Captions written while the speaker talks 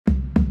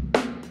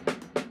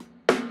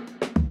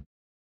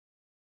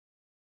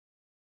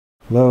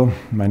Hello,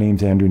 my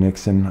name's Andrew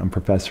Nixon. I'm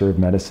professor of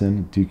medicine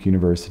at Duke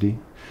University.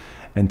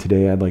 And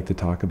today I'd like to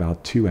talk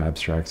about two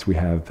abstracts we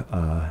have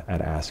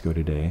at ASCO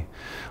today,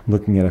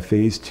 looking at a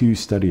phase 2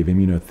 study of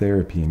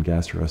immunotherapy in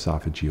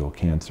gastroesophageal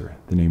cancer.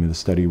 The name of the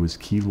study was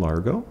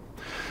Key-Largo.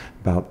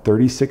 About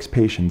 36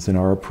 patients, and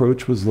our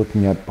approach was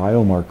looking at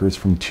biomarkers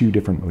from two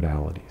different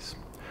modalities.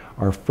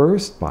 Our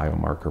first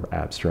biomarker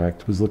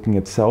abstract was looking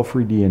at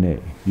cell-free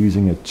DNA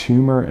using a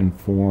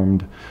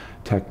tumor-informed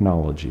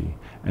technology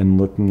and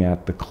looking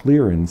at the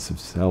clearance of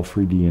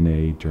cell-free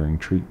DNA during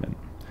treatment.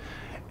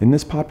 In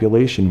this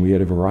population, we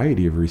had a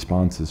variety of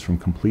responses from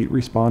complete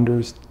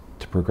responders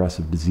to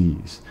progressive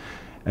disease.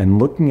 And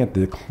looking at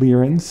the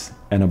clearance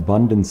and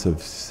abundance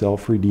of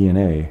cell-free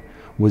DNA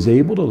was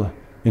able to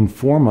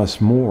inform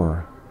us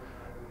more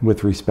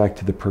with respect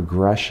to the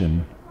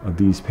progression of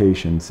these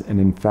patients. And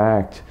in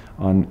fact,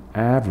 on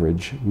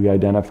average, we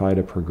identified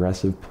a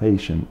progressive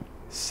patient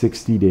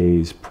 60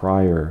 days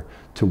prior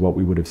to what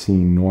we would have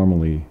seen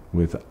normally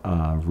with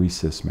a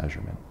RECIST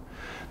measurement.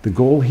 The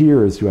goal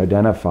here is to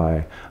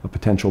identify a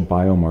potential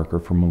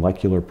biomarker for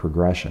molecular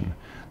progression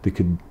that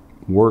could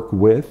work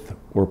with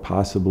or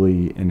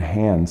possibly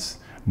enhance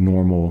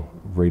normal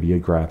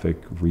radiographic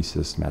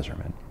RECIST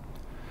measurement.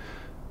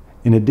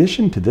 In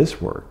addition to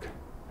this work,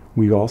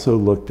 we also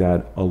looked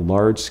at a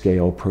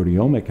large-scale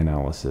proteomic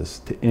analysis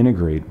to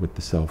integrate with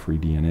the cell-free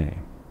DNA.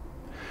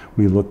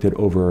 We looked at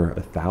over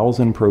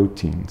 1,000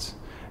 proteins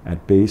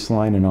at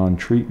baseline and on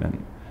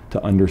treatment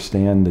to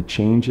understand the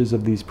changes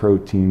of these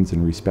proteins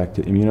in respect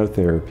to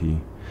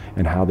immunotherapy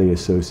and how they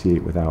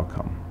associate with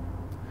outcome.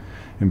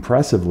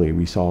 Impressively,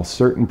 we saw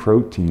certain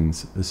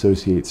proteins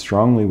associate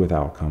strongly with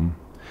outcome,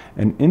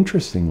 and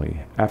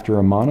interestingly, after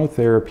a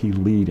monotherapy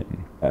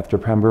lead-in, after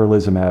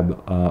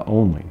pembrolizumab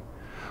only,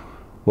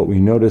 what we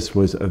noticed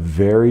was a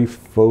very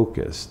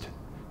focused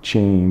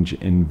change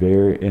in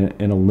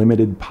a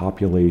limited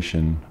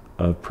population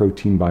of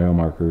protein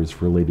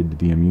biomarkers related to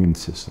the immune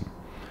system.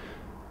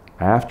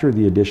 After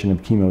the addition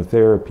of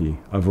chemotherapy,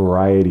 a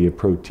variety of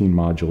protein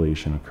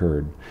modulation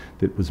occurred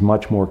that was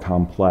much more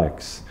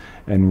complex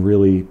and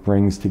really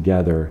brings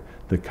together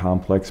the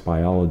complex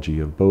biology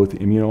of both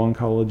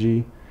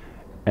immuno-oncology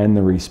and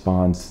the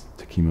response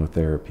to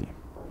chemotherapy.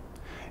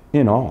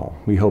 In all,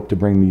 we hope to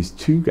bring these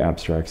two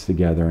abstracts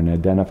together in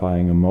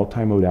identifying a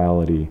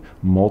multimodality,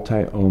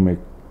 multi-omic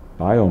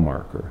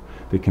biomarker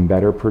that can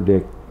better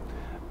predict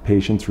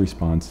patients'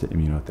 response to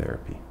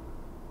immunotherapy.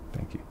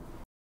 Thank you.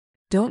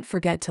 Don't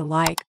forget to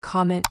like,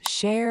 comment,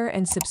 share,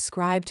 and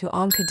subscribe to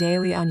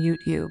OncoDaily on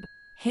YouTube.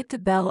 Hit the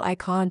bell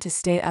icon to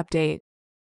stay updated.